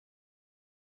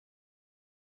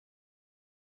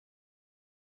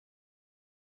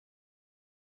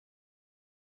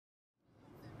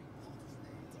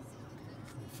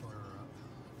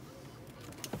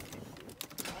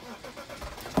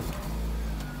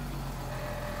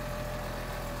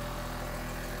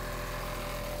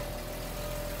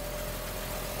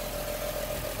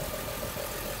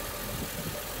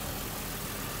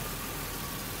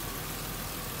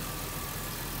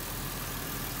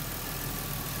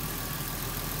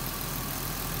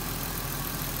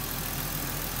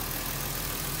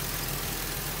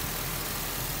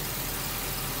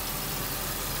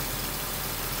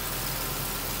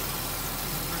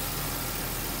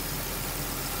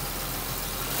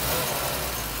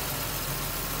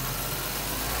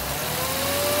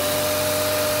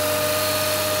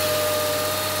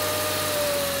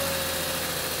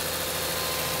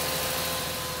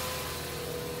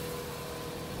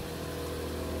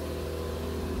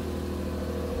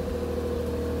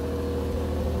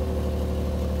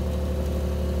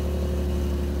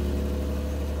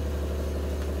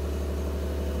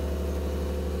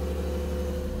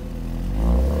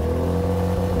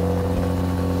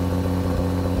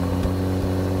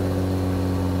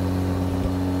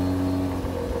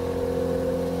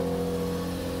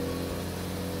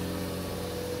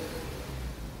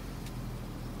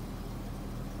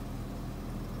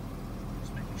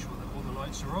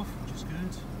Lights are off, which is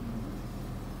good.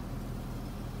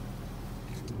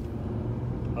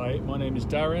 Hi, my name is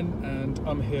Darren and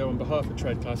I'm here on behalf of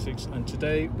Trade Classics, and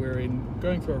today we're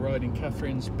going for a ride in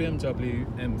Catherine's BMW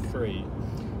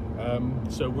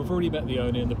M3. So we've already met the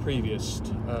owner in the previous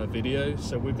video,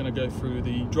 so we're going to go through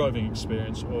the driving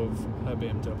experience of her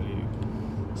BMW.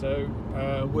 So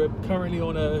we're currently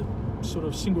on a sort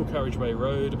of single carriageway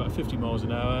road, about 50 miles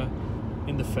an hour,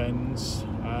 in the fens,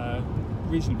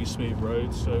 reasonably smooth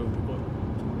road, so we've got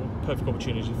a perfect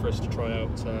opportunity for us to try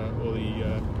out all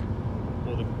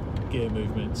the gear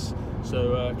movements.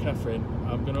 So Catherine,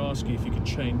 I'm going to ask you if you could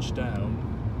change down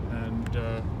and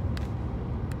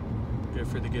go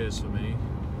through the gears for me.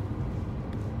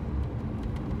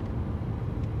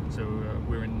 So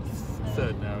we're in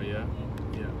third now, yeah?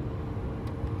 Yeah.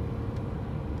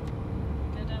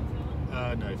 Go down for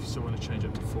one? No, if you still want to change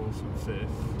up to fourth and fifth.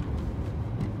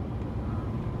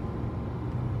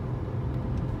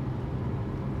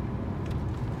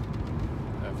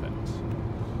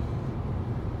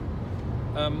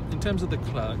 In terms of the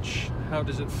clutch, how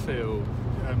does it feel?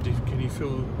 Can you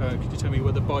tell me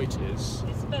where the bite is?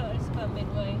 It's about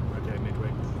midway. Okay,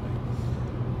 midway.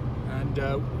 And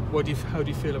how do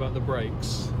you feel about the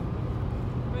brakes?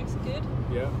 Brakes are good.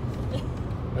 Yeah.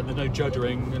 And there's no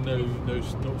juddering and no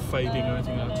not fading or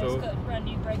anything at all. It's got brand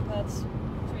new brake pads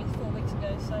 3 to 4 weeks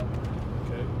ago, so.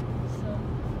 Okay. So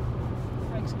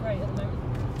brakes are great at the moment.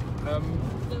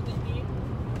 A little bit new.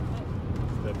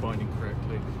 They're binding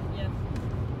correctly. Yeah.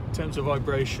 In terms of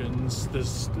vibrations,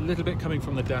 there's a little bit coming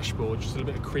from the dashboard, just a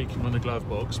little bit of creaking on the glove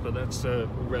box, but that's a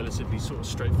relatively sort of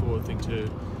straightforward thing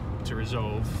to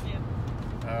resolve.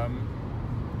 Yeah.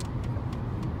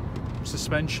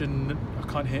 Suspension, I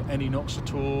can't hear any knocks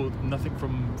at all, nothing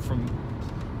from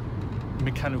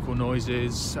mechanical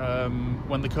noises.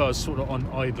 When the car's sort of on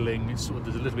idling, it's sort of,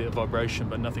 there's a little bit of vibration,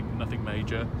 but nothing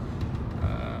major.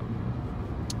 And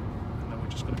then we're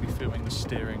just going to be feeling the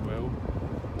steering wheel.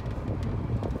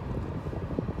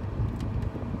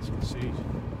 As you can see,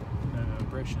 no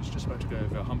vibration. It's just about to go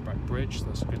over a humpback bridge, so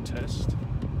that's a good test.